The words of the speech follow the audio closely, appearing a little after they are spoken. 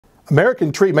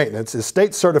American Tree Maintenance is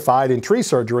state certified in tree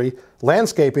surgery,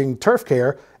 landscaping, turf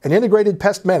care, and integrated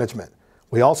pest management.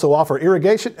 We also offer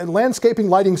irrigation and landscaping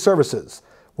lighting services.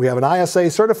 We have an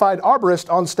ISA certified arborist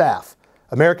on staff.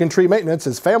 American Tree Maintenance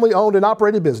is family-owned and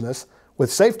operated business with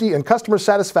safety and customer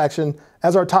satisfaction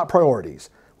as our top priorities.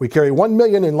 We carry $1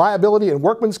 million in liability and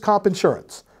workman's comp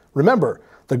insurance. Remember,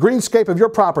 the greenscape of your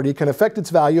property can affect its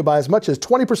value by as much as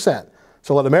 20%.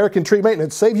 So let American Tree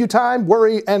Maintenance save you time,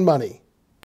 worry, and money.